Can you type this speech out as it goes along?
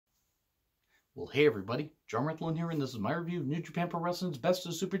Well, hey everybody, John Rethlin here, and this is my review of New Japan Pro Wrestling's Best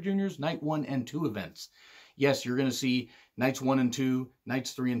of Super Juniors Night 1 and 2 events. Yes, you're going to see Nights 1 and 2,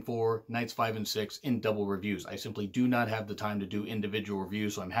 Nights 3 and 4, Nights 5 and 6 in double reviews. I simply do not have the time to do individual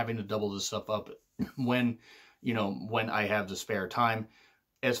reviews, so I'm having to double this stuff up when I have the spare time.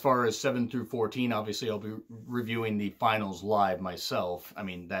 As far as 7 through 14, obviously I'll be reviewing the finals live myself. I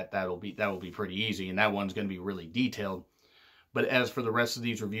mean, that will be pretty easy, and that one's going to be really detailed. But as for the rest of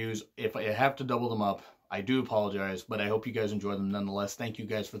these reviews, if I have to double them up, I do apologize, but I hope you guys enjoy them nonetheless. Thank you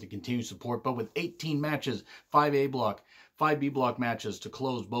guys for the continued support. But with 18 matches, 5 A block, 5 B block matches to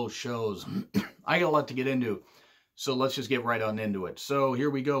close both shows, I got a lot to get into. So let's just get right on into it. So here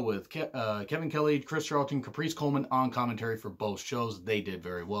we go with Kevin Kelly, Chris Charlton, Caprice Coleman on commentary for both shows. They did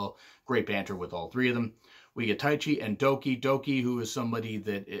very well. Great banter with all three of them. We get Taichi and Doki. Doki, who is somebody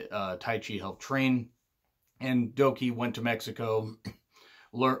that Taichi helped train. And Doki went to Mexico,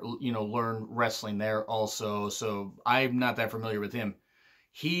 learn wrestling there also. So I'm not that familiar with him.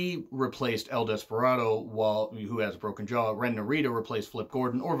 He replaced El Desperado, who has a broken jaw. Ren Narita replaced Flip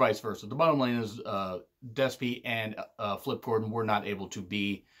Gordon, or vice versa. The bottom line is Despy and Flip Gordon were not able to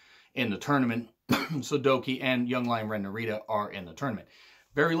be in the tournament. So Doki and Young Lion Ren Narita are in the tournament.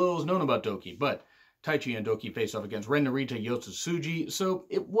 Very little is known about Doki, but Taichi and Doki face off against Ren Narita, Yota Tsuji. So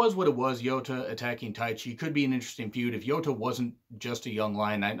it was what it was. Yota attacking Taichi could be an interesting feud. If Yota wasn't just a young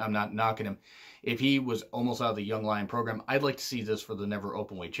lion, I'm not knocking him. If he was almost out of the young lion program, I'd like to see this for the Never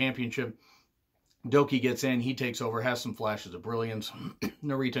Openweight Championship. Doki gets in, he takes over, has some flashes of brilliance.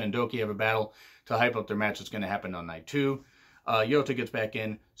 Narita and Doki have a battle to hype up their match that's going to happen on night 2. Yota gets back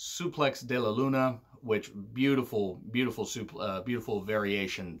in, Suplex de la Luna, which beautiful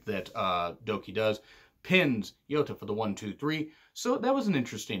variation that Doki does. Pins Yota for the 1, 2, 3. So that was an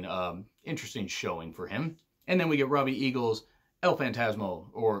interesting showing for him. And then we get Robbie Eagles, El Phantasmo,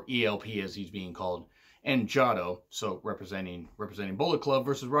 or ELP as he's being called, and Jado, so representing Bullet Club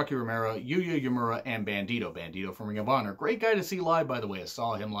versus Rocky Romero, Yuya Uemura, and Bandito. Bandito from Ring of Honor. Great guy to see live, by the way. I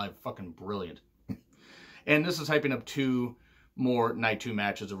saw him live. Fucking brilliant. And this is hyping up 2 more Night 2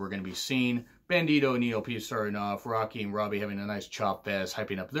 matches that we're going to be seeing. Bandito and ELP starting off. Rocky and Robbie having a nice chop fest,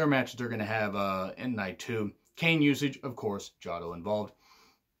 hyping up their matches they're going to have in Night 2. Kane usage, of course, Jado involved.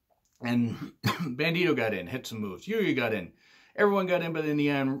 And Bandito got in, hit some moves. Yuya got in. Everyone got in, but in the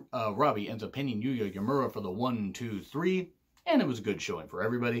end, Robbie ends up pinning Yuya Uemura for the 1, 2, 3. And it was a good showing for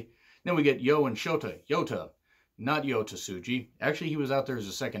everybody. Then we get Yo and Shota. Yota. Not Yota Tsuji. Actually, he was out there as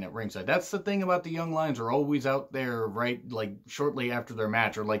a second at ringside. That's the thing about the young lions. Are always out there, right, like, shortly after their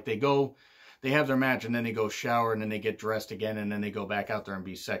match. Or, like, they have their match, and then they go shower, and then they get dressed again, and then they go back out there and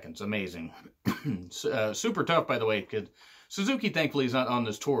be seconds. Amazing. Super tough, by the way, because Suzuki, thankfully, is not on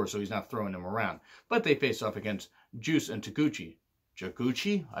this tour, so he's not throwing them around. But they face off against Juice and Taguchi.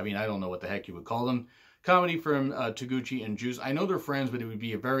 Jaguchi? I mean, I don't know what the heck you would call them. Comedy from Taguchi and Juice. I know they're friends, but it would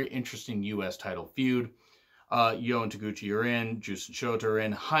be a very interesting U.S. title feud. Yo and Taguchi are in. Juice and Shota are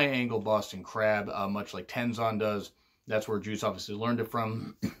in. High angle Boston Crab, much like Tenzan does. That's where Juice obviously learned it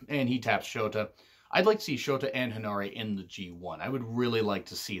from. And he taps Shota. I'd like to see Shota and Hanare in the G1. I would really like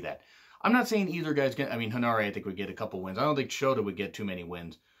to see that. I'm not saying either guy's going to... I mean, Hanare, I think, would get a couple wins. I don't think Shota would get too many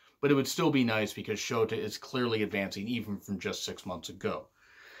wins. But it would still be nice because Shota is clearly advancing even from just 6 months ago.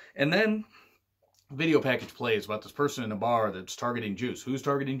 And then, video package plays about this person in a bar that's targeting Juice. Who's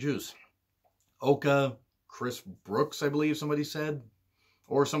targeting Juice? Oka, Chris Brooks, I believe somebody said.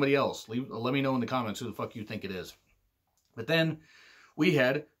 Or somebody else. Let me know in the comments who the fuck you think it is. But then, we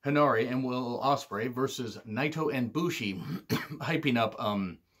had Hanare and Will Ospreay versus Naito and Bushi, hyping up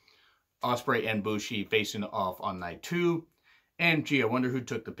Ospreay and Bushi facing off on night 2. And, gee, I wonder who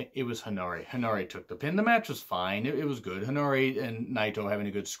took the pin. It was Hanare. Hanare took the pin. The match was fine. It was good. Hanare and Naito having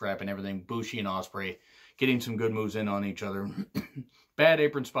a good scrap and everything. Bushi and Ospreay getting some good moves in on each other. Bad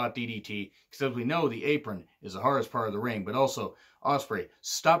apron spot DDT. Because as we know, the apron is the hardest part of the ring. But also, Ospreay,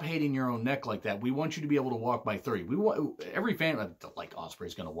 stop hating your own neck like that. We want you to be able to walk by 30. Every fan, like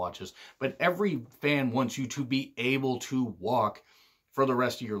Ospreay's going to watch this, but every fan wants you to be able to walk for the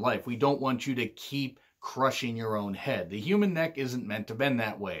rest of your life. We don't want you to keep crushing your own head. The human neck isn't meant to bend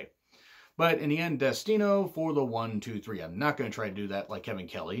that way. But in the end, Destino for the 1, 2, 3. I'm not going to try to do that like Kevin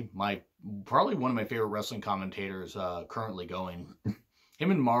Kelly. Probably one of my favorite wrestling commentators currently going. Him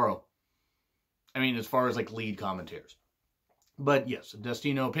and Morrow. I mean, as far as like lead commentators. But yes,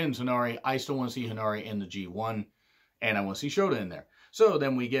 Destino pins Hanare. I still want to see Hanare in the G1. And I want to see Shota in there. So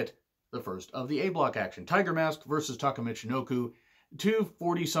then we get the first of the A block action. Tiger Mask versus Taka Michinoku. 2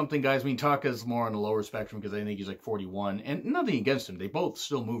 40-something guys. I mean, Taka's more on the lower spectrum because I think he's like 41. And nothing against him. They both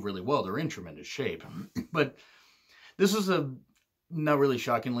still move really well. They're in tremendous shape. But this is a not really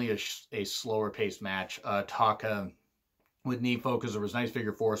shockingly, a slower paced match. Taka with knee focus. There was nice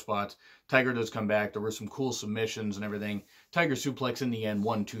figure four spots. Tiger does come back. There were some cool submissions and everything. Tiger suplex in the end,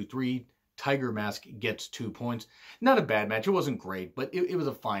 1, 2, 3. Tiger Mask gets 2 points. Not a bad match. It wasn't great, but it was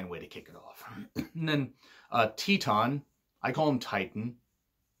a fine way to kick it off. And then Teton, I call him Titan.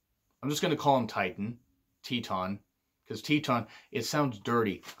 I'm just going to call him Titan. Teton. Because Teton, it sounds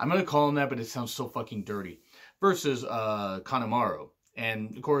dirty. I'm going to call him that, but it sounds so fucking dirty. Versus Kanemaru.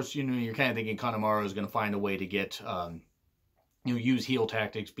 And, of course, you know, you're kind of thinking Kanemaru is going to find a way to get, you know, use heel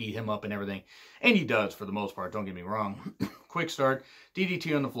tactics, beat him up and everything. And he does, for the most part. Don't get me wrong. Quick start.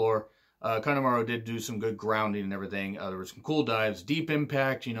 DDT on the floor. Kanemaru did do some good grounding and everything. There were some cool dives. Deep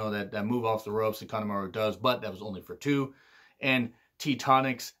impact, you know, that move off the ropes that Kanemaru does. But that was only for 2. And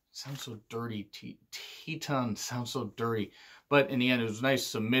Tetonics. Sounds so dirty. Teton sounds so dirty. But in the end, it was a nice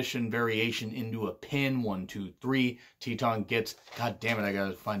submission variation into a pin. 1, 2, 3. Teton gets, god damn it, I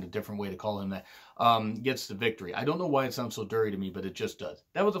gotta find a different way to call him that. Gets the victory. I don't know why it sounds so dirty to me, but it just does.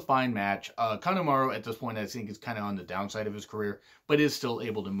 That was a fine match. Kanemaru at this point, I think, is kind of on the downside of his career, but is still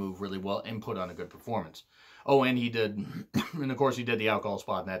able to move really well and put on a good performance. Oh, and he did, and of course he did the alcohol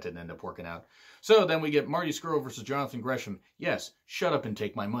spot, and that didn't end up working out. So then we get Marty Scurll versus Jonathan Gresham. Yes, shut up and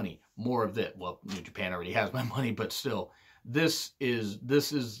take my money. More of this. Well, New Japan already has my money, but still. This is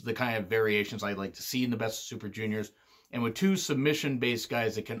the kind of variations I like to see in the Best of Super Juniors. And with 2 submission-based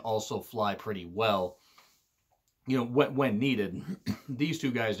guys that can also fly pretty well, you know, when needed, these 2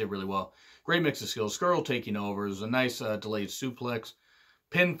 guys did really well. Great mix of skills. Scurll taking over. It was a nice delayed suplex.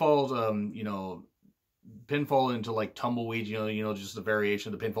 Pinfalls, you know, pinfall into like tumbleweed, you know, just the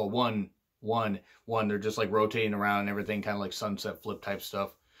variation of the pinfall. One. They're just like rotating around and everything, kind of like sunset flip type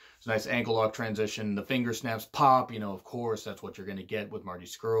stuff. It's a nice ankle lock transition. The finger snaps pop, you know, of course, that's what you're going to get with Marty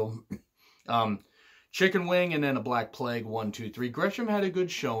Scurll. Chicken wing and then a black plague, 1, 2, 3. Gresham had a good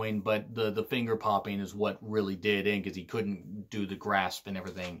showing, but the finger popping is what really did in because he couldn't do the grasp and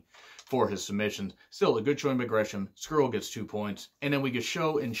everything for his submissions. Still a good showing by Gresham. Scurll gets 2 points. And then we get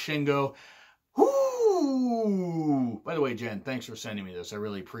Sho and Shingo. Whoo! By the way, Jen, thanks for sending me this. I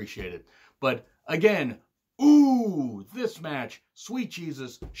really appreciate it. But again, ooh, this match, sweet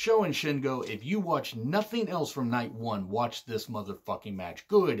Jesus, Sho and Shingo. If you watch nothing else from night 1, watch this motherfucking match.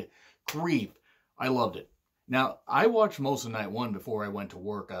 Good grief. I loved it. Now, I watched most of night 1 before I went to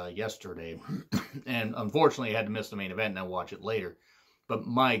work yesterday. And unfortunately, I had to miss the main event and I'll watch it later. But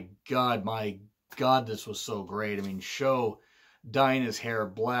my God, this was so great. I mean, Sho dyeing his hair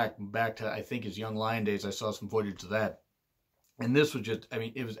black back to, I think, his Young Lion days. I saw some footage of that. And this was just, I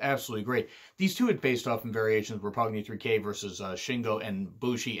mean, it was absolutely great. These 2 had faced off in variations. Were Pogni 3K versus Shingo and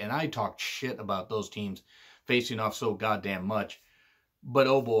Bushi. And I talked shit about those teams facing off so goddamn much. But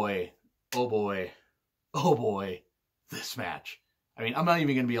oh boy, this match. I mean, I'm not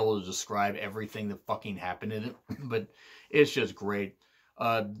even going to be able to describe everything that fucking happened in it. But it's just great.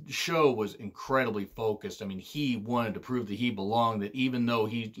 Sho was incredibly focused. I mean, he wanted to prove that he belonged. That even though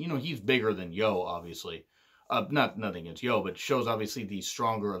he's bigger than Yo, obviously. Nothing against Yo, but Sho's obviously the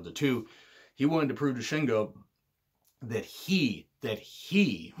stronger of the 2. He wanted to prove to Shingo that he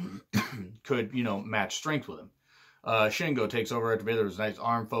could, you know, match strength with him. Shingo takes over after there was a nice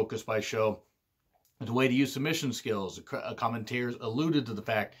arm focus by Sho. The way to use submission skills. Commentators alluded to the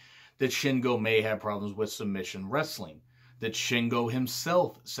fact that Shingo may have problems with submission wrestling. That Shingo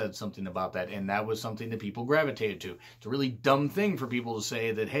himself said something about that, and that was something that people gravitated to. It's a really dumb thing for people to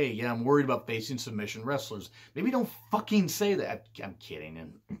say that, hey, yeah, I'm worried about facing submission wrestlers. Maybe don't fucking say that. I'm kidding,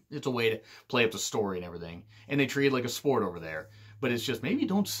 and it's a way to play up the story and everything. And they treat it like a sport over there. But it's just, maybe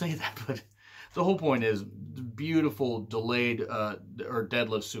don't say that. But the whole point is, beautiful delayed or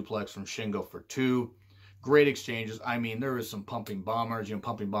deadlift suplex from Shingo for 2. Great exchanges. I mean, there was some pumping bombers, you know,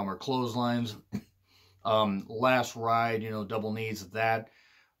 pumping bomber clotheslines. Last ride, you know, double knees, that.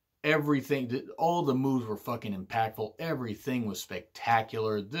 Everything, all the moves were fucking impactful. Everything was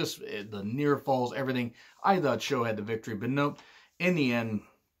spectacular. The near falls, everything. I thought Sho had the victory, but nope. In the end,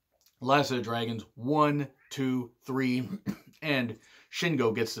 Last of the Dragons, 1, 2, 3, and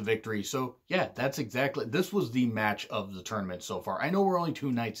Shingo gets the victory. So, yeah, this was the match of the tournament so far. I know we're only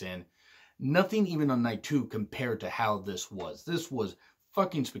 2 nights in. Nothing even on night 2 compared to how this was. This was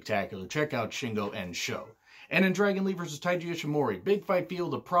fucking spectacular. Check out Shingo and Sho. And in Dragon Lee versus Taiji Ishimori, big fight feel.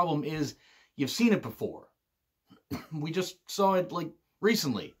 The problem is, you've seen it before. We just saw it, like,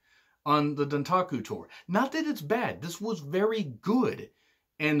 recently on the Dantaku tour. Not that it's bad. This was very good.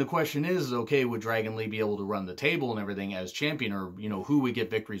 And the question is, okay, would Dragon Lee be able to run the table and everything as champion? Or, you know, who would get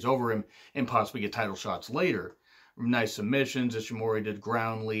victories over him and possibly get title shots later? Nice submissions. Ishimori did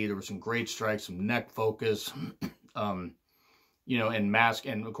ground lead. There were some great strikes, some neck focus. You you know, and mask,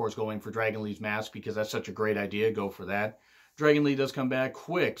 and of course going for Dragon Lee's mask because that's such a great idea. Go for that. Dragon Lee does come back.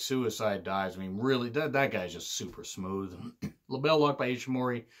 Quick suicide dives. I mean, really, that guy's just super smooth. Label lock by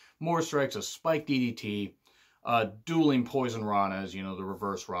Ishimori. More strikes, a spike DDT. Dueling poison Ranas, you know, the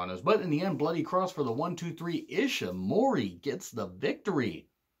reverse Ranas. But in the end, bloody cross for the 1-2-3. Ishimori gets the victory.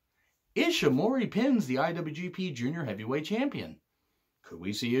 Ishimori pins the IWGP Junior Heavyweight Champion. Could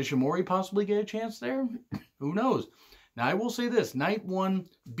we see Ishimori possibly get a chance there? Who knows? Now, I will say this. Night 1,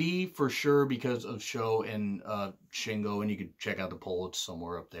 B for sure because of Sho and Shingo. And you can check out the poll. It's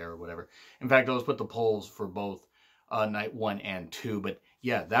somewhere up there or whatever. In fact, I'll just put the polls for both Night 1 and 2. But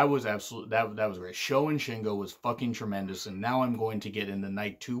yeah, that was absolutely, that was great. Sho and Shingo was fucking tremendous. And now I'm going to get into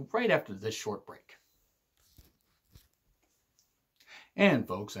Night 2 right after this short break. And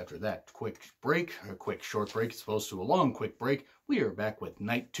folks, after that quick break, a quick short break, as opposed to a long quick break, we are back with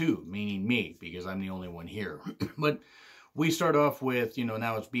Night 2, meaning me, because I'm the only one here. But we start off with, you know,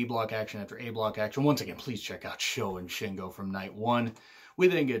 now it's B block action after A block action. Once again, please check out Sho and Shingo from Night 1. We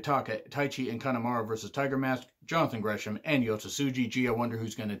then get Taichi and Kanemaru versus Tiger Mask, Jonathan Gresham, and Yota Tsuji. Gee, I wonder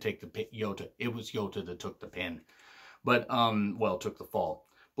who's going to take the pin. Yota. It was Yota that took the pin. But, well, took the fall.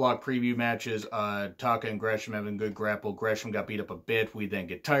 Block preview matches, Taka and Gresham having good grapple. Gresham got beat up a bit. We then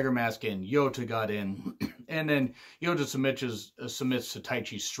get Tiger Mask in. Yota got in. And then Yota submits to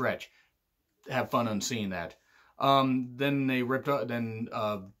Taichi's stretch. Have fun on seeing that. Then they ripped off, then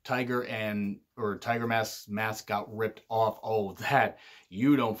Tiger Mask got ripped off. Oh, that.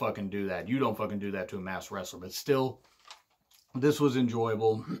 You don't fucking do that. You don't fucking do that to a masked wrestler. But still, this was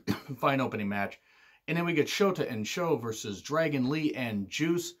enjoyable. Fine opening match. And then we get Shota and Sho versus Dragon Lee and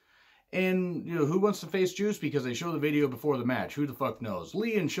Juice. And, you know, who wants to face Juice? Because they show the video before the match. Who the fuck knows?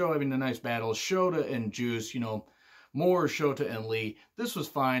 Lee and Sho having a nice battle. Shota and Juice, you know, more Shota and Lee. This was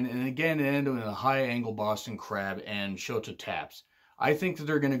fine. And again, it ended in a high-angle Boston Crab and Shota taps. I think that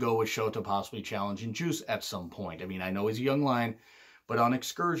they're going to go with Shota possibly challenging Juice at some point. I mean, I know he's a young lion, but on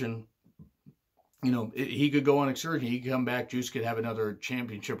Excursion, you know, he could go on Excursion, he could come back, Juice could have another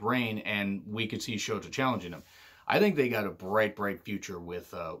championship reign, and we could see Shota challenging him. I think they got a bright future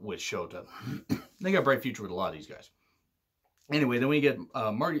with Shota. They got a bright future with a lot of these guys. Anyway, then we get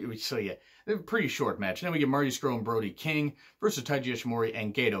Marty, so yeah, a pretty short match. Then we get Marty Scurll and Brody King versus Taiji Ishimori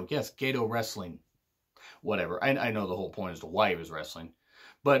and Gato. Yes, Gato wrestling. Whatever. I know the whole point as to why he was wrestling.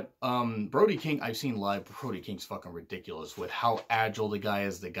 But Brody King, I've seen live. Brody King's fucking ridiculous with how agile the guy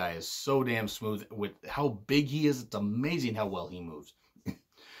is. The guy is so damn smooth with how big he is. It's amazing how well he moves.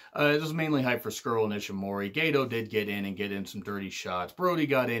 This is mainly hype for Scurll and Ishimori. Gato did get in some dirty shots. Brody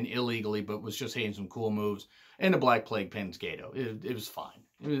got in illegally, but was just hitting some cool moves. And the Black Plague pins Gato. It was fine.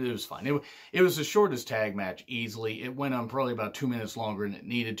 It was fine. It was the shortest tag match easily. It went on probably about 2 minutes longer than it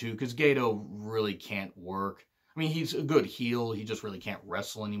needed to because Gato really can't work. I mean, he's a good heel. He just really can't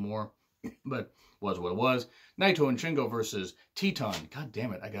wrestle anymore. But was what it was. Naito and Shingo versus Teton. God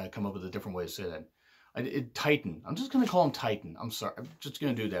damn it. I got to come up with a different way to say that. Titan. I'm just going to call him Titan. I'm sorry. I'm just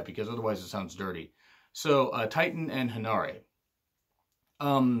going to do that because otherwise it sounds dirty. So, Titan and Hanare.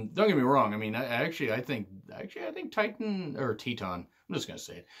 Don't get me wrong. I mean, I think Titan, or Teton. I'm just going to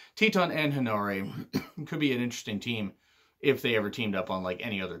say it. Teton and Hanare could be an interesting team if they ever teamed up on, like,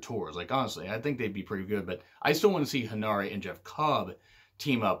 any other tours. Like, honestly, I think they'd be pretty good. But I still want to see Hanare and Jeff Cobb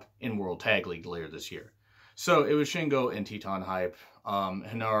team up in World Tag League later this year. So, it was Shingo and Teton hype.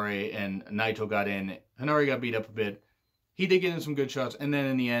 Hanare and Naito got in. Hanare got beat up a bit. He did get in some good shots. And then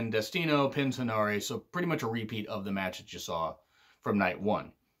in the end, Destino pins Hanare. So, pretty much a repeat of the match that you saw from Night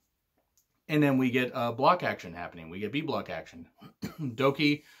 1. And then we get block action happening. We get B block action.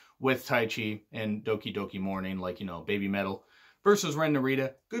 Doki with Taichi and Doki Doki Morning, like, you know, Baby Metal, versus Ren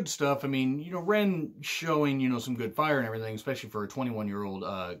Narita. Good stuff. I mean, you know, Ren showing, you know, some good fire and everything, especially for a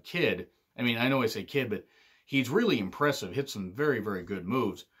 21-year-old kid. I mean, I know I say kid, but he's really impressive. Hit some very, very good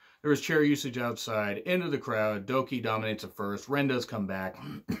moves. There was chair usage outside, into the crowd. Doki dominates at first. Ren does come back.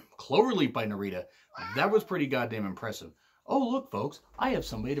 Cloverleaf by Narita. That was pretty goddamn impressive. Oh, look, folks, I have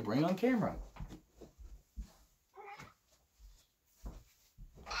somebody to bring on camera.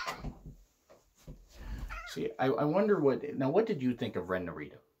 See, I wonder what did you think of Ren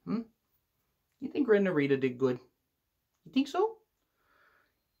Narita? You think Ren Narita did good? You think so?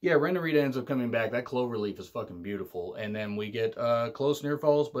 Yeah, Ren Narita ends up coming back. That Cloverleaf is fucking beautiful. And then we get close near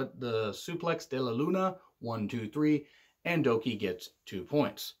falls, but the Suplex de la Luna, 1, 2, 3, and Doki gets 2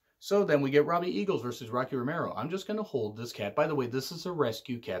 points. So then we get Robbie Eagles versus Rocky Romero. I'm just going to hold this cat. By the way, this is a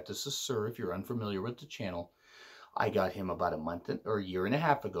rescue cat. This is Sir, if you're unfamiliar with the channel. I got him about a year and a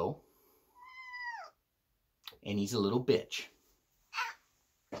half ago. And he's a little bitch.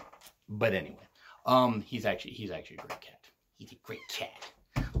 But anyway, he's actually a great cat. He's a great cat.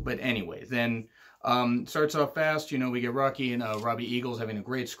 But anyway, then starts off fast. You know, we get Rocky and Robbie Eagles having a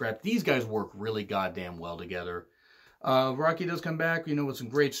great scrap. These guys work really goddamn well together. Rocky does come back, you know, with some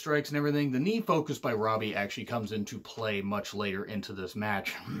great strikes and everything. The knee focus by Robbie actually comes into play much later into this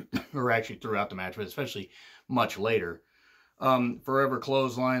match. Or actually throughout the match, but especially much later. Forever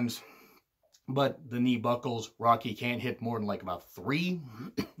clotheslines. But the knee buckles. Rocky can't hit more than like about 3.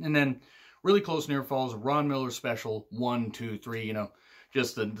 And then really close near falls. Ron Miller special. 1, 2, 3, you know.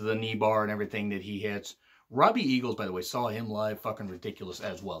 Just the knee bar and everything that he hits. Robbie Eagles, by the way, saw him live, fucking ridiculous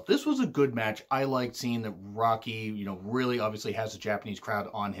as well. This was a good match. I liked seeing that Rocky, you know, really obviously has the Japanese crowd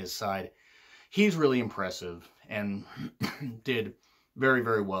on his side. He's really impressive and did very,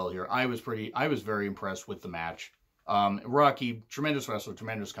 very well here. I was very impressed with the match. Rocky, tremendous wrestler,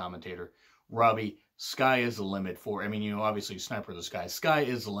 tremendous commentator. Robbie, sky is the limit for, I mean, you know, obviously Sniper of the Sky. Sky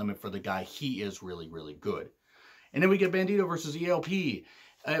is the limit for the guy. He is really, really good. And then we get Bandito versus ELP.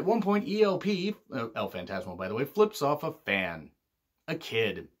 At one point, ELP, El Phantasmo, by the way, flips off a fan. A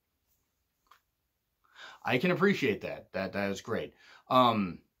kid. I can appreciate that. That is great.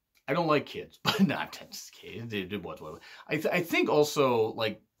 I don't like kids, but not just kids. It was whatever. I think also,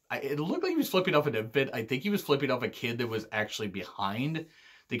 like, it looked like he was flipping off an infant. I think he was flipping off a kid that was actually behind.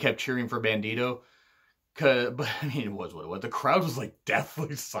 They kept cheering for Bandito. But, I mean, it was what it was. The crowd was, like,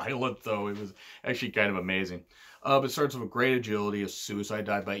 deathly silent, though. It was actually kind of amazing. But it starts with a great agility, a suicide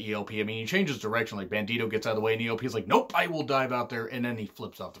dive by ELP. I mean, he changes direction, like Bandito gets out of the way, and ELP's like, nope, I will dive out there, and then he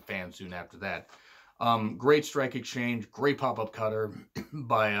flips off the fan soon after that. Great strike exchange, great pop-up cutter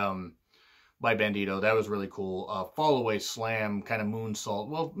by Bandito. That was really cool. Fall-away slam, kind of moonsault.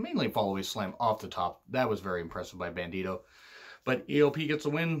 Well, mainly fall-away slam off the top. That was very impressive by Bandito. But ELP gets a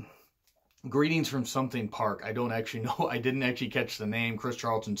win. Greetings from something Park. I don't actually know. I didn't actually catch the name. Chris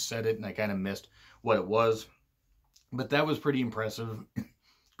Charlton said it, and I kind of missed what it was. But that was pretty impressive.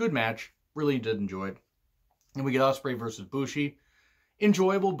 Good match. Really did enjoy it. And we get Ospreay versus Bushi.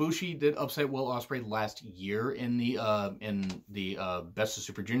 Enjoyable. Bushi did upset Will Ospreay last year in the Best of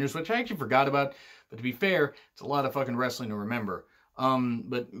Super Juniors, which I actually forgot about. But to be fair, it's a lot of fucking wrestling to remember.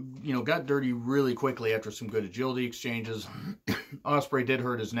 But, you know, got dirty really quickly after some good agility exchanges. Ospreay did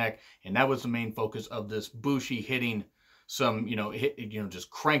hurt his neck, and that was the main focus of this. Bushi hitting some, just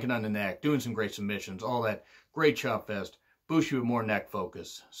cranking on the neck, doing some great submissions, all that. Great chop fest. Bushi with more neck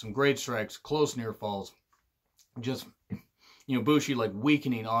focus. Some great strikes, close near falls. Just, Bushi like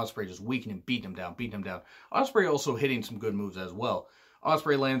weakening Ospreay, just weakening, beating him down. Ospreay also hitting some good moves as well.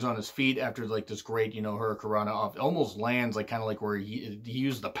 Ospreay lands on his feet after like this great, Hurricanrana off. Almost lands like kind of like where he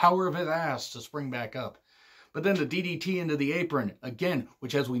used the power of his ass to spring back up. But then the DDT into the apron, again,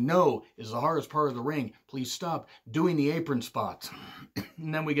 which as we know is the hardest part of the ring. Please stop doing the apron spots.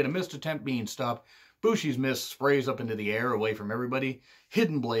 And then we get a missed attempt being stopped. Bushi's miss sprays up into the air away from everybody.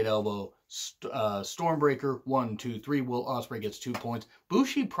 Hidden blade elbow. Stormbreaker. 1, 2, 3. Will Ospreay gets 2 points.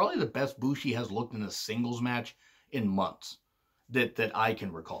 Bushi, probably the best Bushi has looked in a singles match in months that I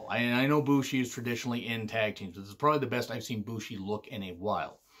can recall. I know Bushi is traditionally in tag teams. This is probably the best I've seen Bushi look in a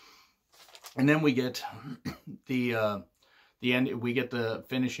while. And then we get the end. We get the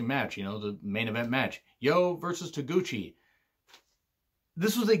finishing match. The main event match. Yo versus Taguchi.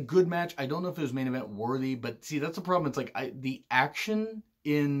 This was a good match. I don't know if it was main event worthy, but see, that's the problem. It's like the action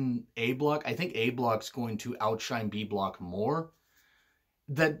in A Block. I think A Block's going to outshine B Block more.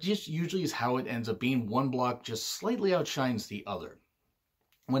 That just usually is how it ends up being. One block just slightly outshines the other.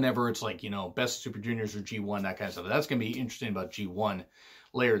 Whenever it's like, Best Super Juniors or G1, that kind of stuff. That's going to be interesting about G1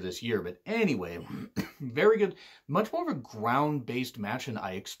 later this year. But anyway, very good. Much more of a ground-based match than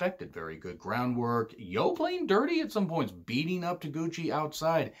I expected. Very good groundwork. Yo playing dirty at some points, beating up Taguchi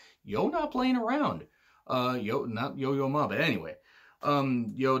outside. Yo not playing around. Not Yo-Yo Ma, but anyway.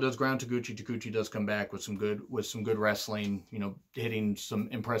 Yo does ground Taguchi. Taguchi does come back with some good wrestling, hitting some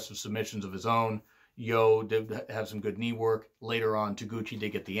impressive submissions of his own. Yo did have some good knee work. Later on, Taguchi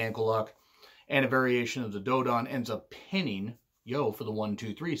did get the ankle lock. And a variation of the Dodon ends up pinning Yo for the 1,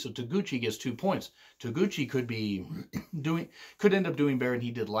 2, 3. So Taguchi gets 2 points. Taguchi could end up doing better than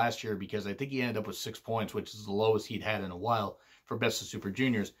he did last year, because I think he ended up with 6 points, which is the lowest he'd had in a while for Best of Super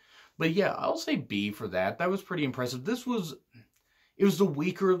Juniors. But yeah, I'll say B for that. That was pretty impressive. It was the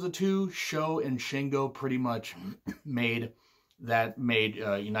weaker of the two. Sho and Shingo pretty much made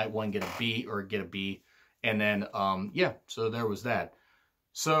Unite One get a B. And then, so there was that.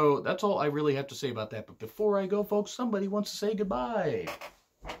 So that's all I really have to say about that. But before I go, folks, somebody wants to say goodbye.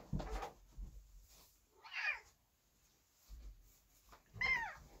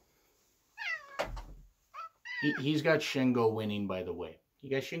 He's got Shingo winning, by the way. You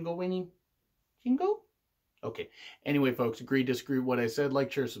got Shingo winning? Shingo? Okay. Anyway, folks, agree, disagree with what I said.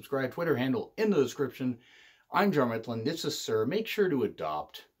 Like, share, subscribe. Twitter handle in the description. I'm John Mifflin. This is Sir. Make sure to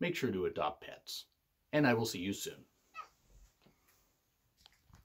adopt pets. And I will see you soon.